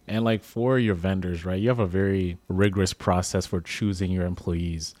 And like for your vendors, right, you have a very rigorous process for choosing your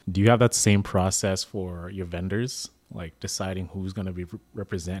employees. Do you have that same process for your vendors, like deciding who's going to be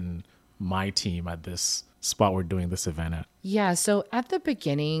representing my team at this spot we're doing this event at? Yeah, so at the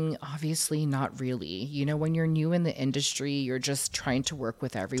beginning, obviously not really. When you're new in the industry, you're just trying to work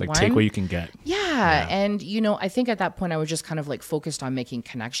with everyone. It's like take what you can get. Yeah. And, I think at that point I was just kind of like focused on making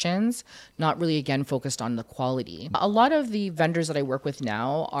connections, not really again focused on the quality. A lot of the vendors that I work with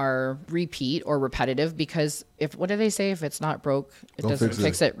now are repeat or repetitive because what do they say? If it's not broke, it doesn't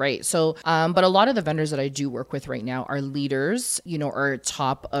fix it. Right. So, but a lot of the vendors that I do work with right now are leaders, are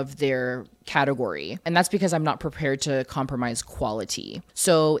top of their category. And that's because I'm not prepared to compromise quality.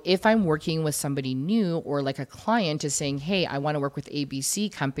 So if I'm working with somebody new, or like a client is saying, hey, I want to work with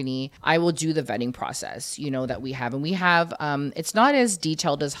ABC company, I will do the vetting process, that we have. And we have, it's not as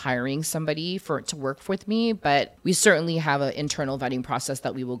detailed as hiring somebody to work with me, but we certainly have an internal vetting process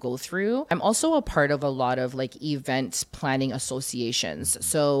that we will go through. I'm also a part of a lot of like event planning associations.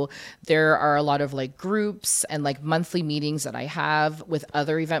 So there are a lot of like groups and like monthly meetings that I have with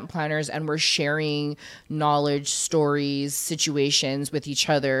other event planners, and we're sharing knowledge, stories, situations with each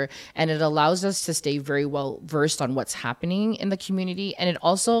other. And it allows us to stay very well versed on what's happening in the community. And it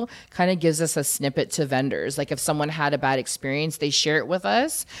also kind of gives us a snippet to vendors. Like if someone had a bad experience, they share it with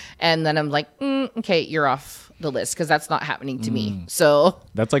us. And then I'm like, okay, you're off the list, because that's not happening to me. So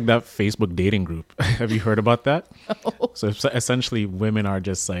that's like that Facebook dating group. Have you heard about that? No. So essentially women are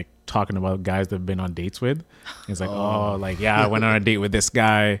just like talking about guys they've been on dates with. It's like, I went on a date with this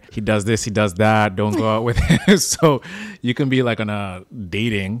guy. He does this, he does that. Don't go out with him. So you can be like on a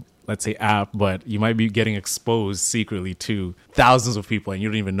dating, let's say, app, but you might be getting exposed secretly to thousands of people and you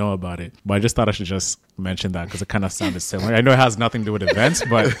don't even know about it. But I just thought I should just mention that because it kind of sounded similar. I know it has nothing to do with events,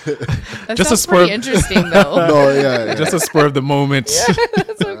 but that just a spur. Pretty interesting though. No, yeah. Just a spur of the moment. Yeah,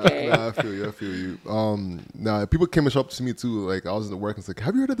 that's okay. Nah, I feel you. People came and up to me too. Like I was in the work and it's like,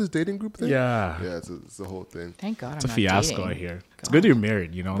 have you heard of this dating group thing? Yeah, it's a whole thing. Thank God, it's I'm a not fiasco dating. out here. It's good you're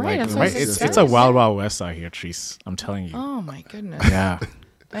married, Right, it's a wild, wild west out here, Treasa. I'm telling you. Oh my goodness. Yeah.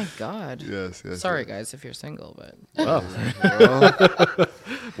 Thank God. Yes. Sorry, guys, if you're single, but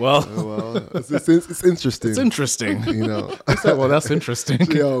well, it's interesting. It's interesting. I said, well, that's interesting.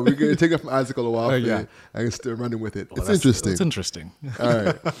 We're gonna take it from Icicle a while. Yeah. I can still running with it. It's interesting. It's interesting. All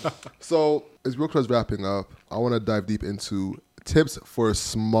right. So as we're close wrapping up, I want to dive deep into tips for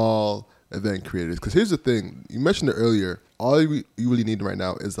small event creators. Because here's the thing: you mentioned it earlier. All you really need right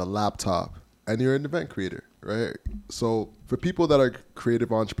now is a laptop, and you're an event creator. Right. So for people that are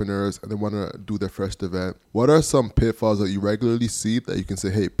creative entrepreneurs and they want to do their first event, what are some pitfalls that you regularly see that you can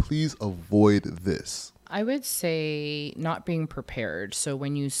say, hey, please avoid this? I would say not being prepared. So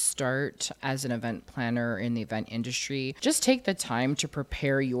when you start as an event planner in the event industry, just take the time to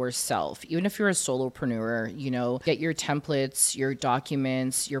prepare yourself. Even if you're a solopreneur, get your templates, your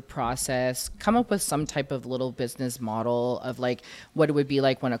documents, your process, come up with some type of little business model of like what it would be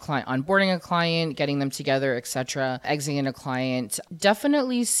like when onboarding a client, getting them together, etc., exiting a client.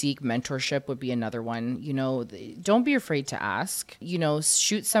 Definitely seek mentorship would be another one. Don't be afraid to ask.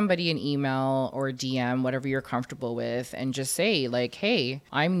 Shoot somebody an email or a DM, whatever you're comfortable with, and just say like, hey,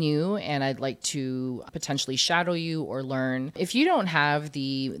 I'm new and I'd like to potentially shadow you or learn. If you don't have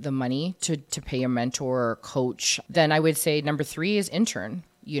the money to pay a mentor or coach, then I would say number 3 is intern.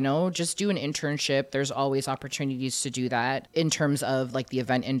 Just do an internship. There's always opportunities to do that in terms of like the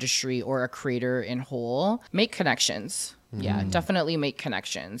event industry or a creator in whole. Make connections. Yeah, definitely make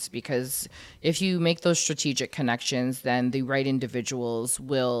connections, because if you make those strategic connections, then the right individuals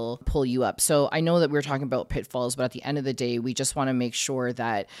will pull you up. So I know that we're talking about pitfalls, but at the end of the day, we just want to make sure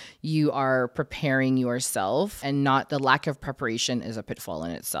that you are preparing yourself, and not the lack of preparation is a pitfall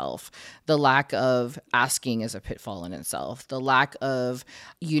in itself. The lack of asking is a pitfall in itself. The lack of,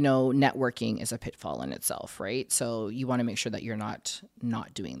 networking is a pitfall in itself, right? So you want to make sure that you're not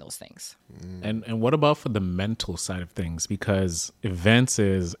doing those things. And what about for the mental side of things? Because events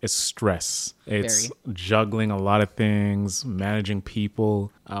is stress. It's juggling a lot of things, managing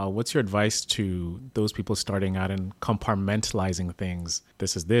people. What's your advice to those people starting out and compartmentalizing things?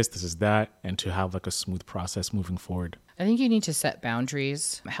 This is this is that, and to have like a smooth process moving forward? I think you need to set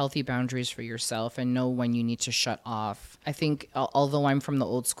boundaries, healthy boundaries for yourself, and know when you need to shut off. I think although I'm from the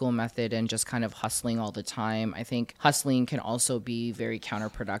old school method and just kind of hustling all the time, I think hustling can also be very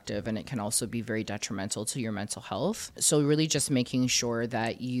counterproductive, and it can also be very detrimental to your mental health. So really just making sure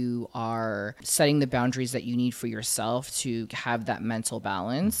that you are setting the boundaries that you need for yourself to have that mental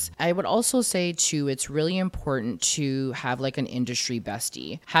balance. I would also say too, it's really important to have like an industry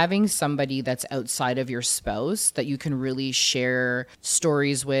bestie. Having somebody that's outside of your spouse that you can really share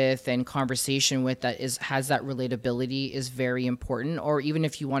stories with and conversation with that has that relatability is very important. Or even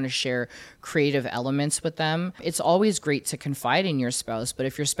if you want to share creative elements with them, it's always great to confide in your spouse. But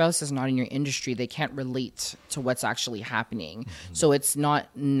if your spouse is not in your industry, they can't relate to what's actually happening. So it's not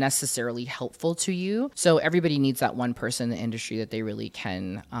necessarily helpful to you. So everybody needs that one person in the industry that they really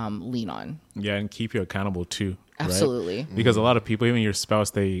can lean on. Yeah, and keep you accountable too. Absolutely. Right? Because a lot of people, even your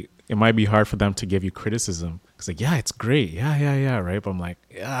spouse, it might be hard for them to give you criticism. He's like, yeah, it's great. Yeah, right? But I'm like,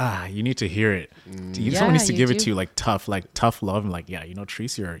 you need to hear it. Someone needs to give it to you like tough love. I'm like,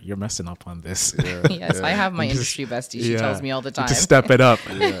 Treasa, you're messing up on this. Yes, I have my industry bestie. She tells me all the time. To step it up.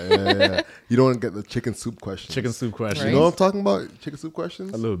 Yeah. You don't get the chicken soup questions. Right? You know what I'm talking about? Chicken soup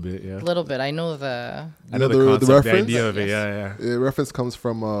questions? A little bit, yeah. A little bit. I know the concept, reference? the idea of it, yeah. The reference comes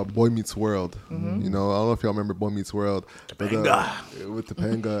from Boy Meets World. You know, I don't know if y'all remember Boy Meets World. With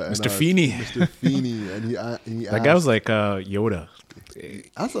Topanga. And, Mr. Feeney. Mr. Feeney. And he that guy was like Yoda.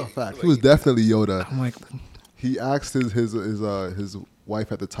 That's a fact. He was definitely Yoda. I'm like... He asked his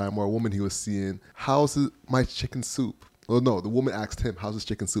wife at the time, or a woman he was seeing, how's my chicken soup? Well, no, the woman asked him, how's his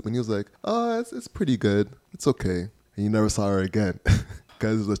chicken soup? And he was like, it's pretty good. It's okay. And you never saw her again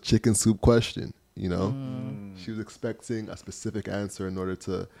because it was a chicken soup question, you know? She was expecting a specific answer in order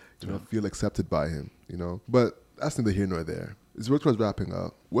to, feel accepted by him, you know? But that's neither here nor there. As we're towards wrapping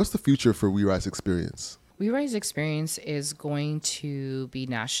up, what's the future for We Rise Experience? We Rise Experience is going to be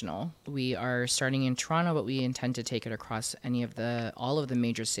national. We are starting in Toronto, but we intend to take it across all of the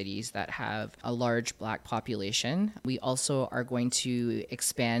major cities that have a large Black population. We also are going to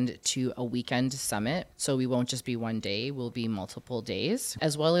expand to a weekend summit. So we won't just be one day, we'll be multiple days.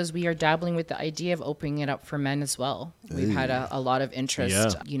 As well as we are dabbling with the idea of opening it up for men as well. We've had a lot of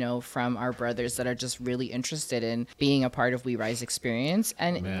interest, from our brothers that are just really interested in being a part of We Rise Experience.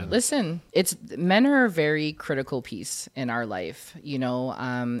 And listen, men are a very critical piece in our life,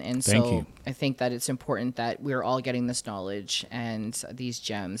 and so I think that it's important that we're all getting this knowledge and these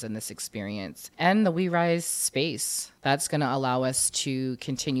gems and this experience and the We Rise space that's going to allow us to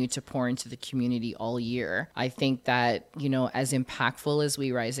continue to pour into the community all year. I think that, as impactful as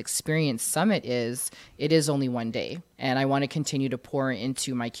We Rise Experience Summit is, it is only one day. And I want to continue to pour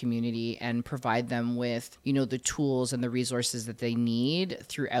into my community and provide them with, the tools and the resources that they need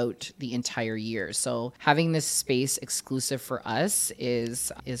throughout the entire year. So having this space exclusive for us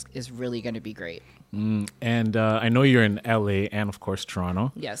is really going to be great. And I know you're in LA and of course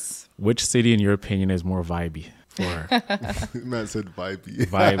Toronto. Yes. Which city in your opinion is more vibey? Man said vibey.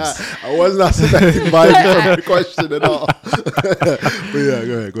 Vibes. I was not expecting vibey from the question at all. But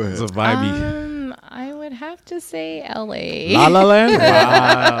yeah, go ahead. It's a vibey. I would have to say LA. La La Land?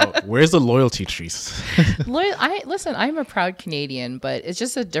 Wow. Where's the loyalty, Trease? Listen, I'm a proud Canadian, but it's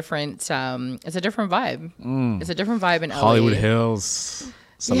just a different vibe. It's a different vibe in LA. Hollywood Hills,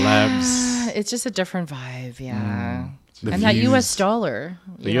 celebs. Yeah, it's just a different vibe, yeah. And views. That US dollar.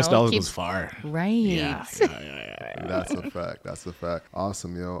 The US dollar goes far. Right. Yeah. That's a fact.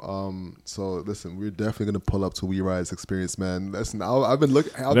 Awesome, yo. So listen, we're definitely gonna pull up to We Rise Experience, man. Listen, I've been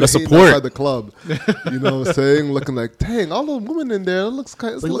looking outside the club. You know what I'm saying? Looking like, dang, all those women in there. It looks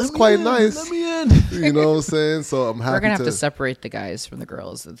quite nice. Let me in. You know what I'm saying? So I'm happy. We're gonna have to separate the guys from the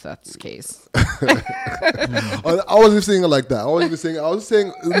girls if that's the case. I wasn't saying it like that. I was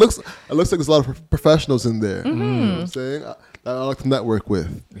saying it looks like there's a lot of professionals in there. You know what I'm saying? That I like to network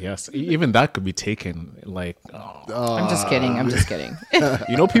with. Yes, even that could be taken like. I'm just kidding.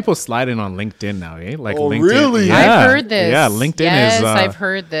 People sliding on LinkedIn now, eh? Like LinkedIn. Really? Yeah. I've heard this. Yeah, LinkedIn is. I've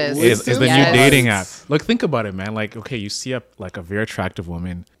heard this. Is the new dating app. Look, think about it, man. Like, okay, you see a very attractive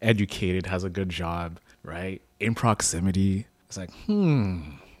woman, educated, has a good job, right? In proximity. It's like,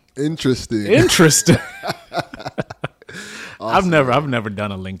 Interesting. Awesome. Awesome. I've never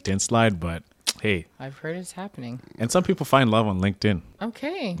done a LinkedIn slide, but hey, I've heard it's happening. And some people find love on LinkedIn.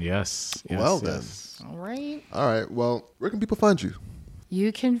 Okay. Yes. Well then. All right. Well, where can people find you?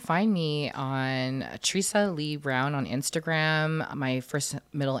 You can find me on Treasa Leigh Brown on Instagram, my first,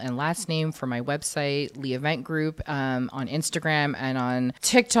 middle, and last name for my website, Leigh Event Group, on Instagram and on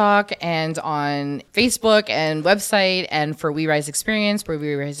TikTok and on Facebook and website, and for We Rise Experience, on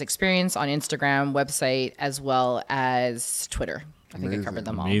Instagram, website, as well as Twitter. I think I covered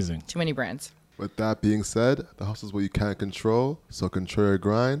them all. Amazing. Too many brands. With that being said, the hustle is what you can't control, so control your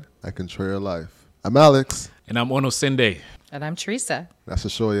grind and control your life. I'm Alex. And I'm Ono Sinde. And I'm Treasa. That's the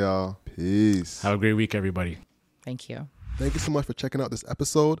show, y'all. Peace. Have a great week, everybody. Thank you. Thank you so much for checking out this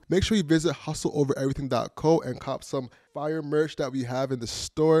episode. Make sure you visit hustleovereverything.co and cop some fire merch that we have in the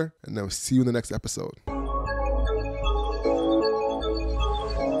store. And then we'll see you in the next episode.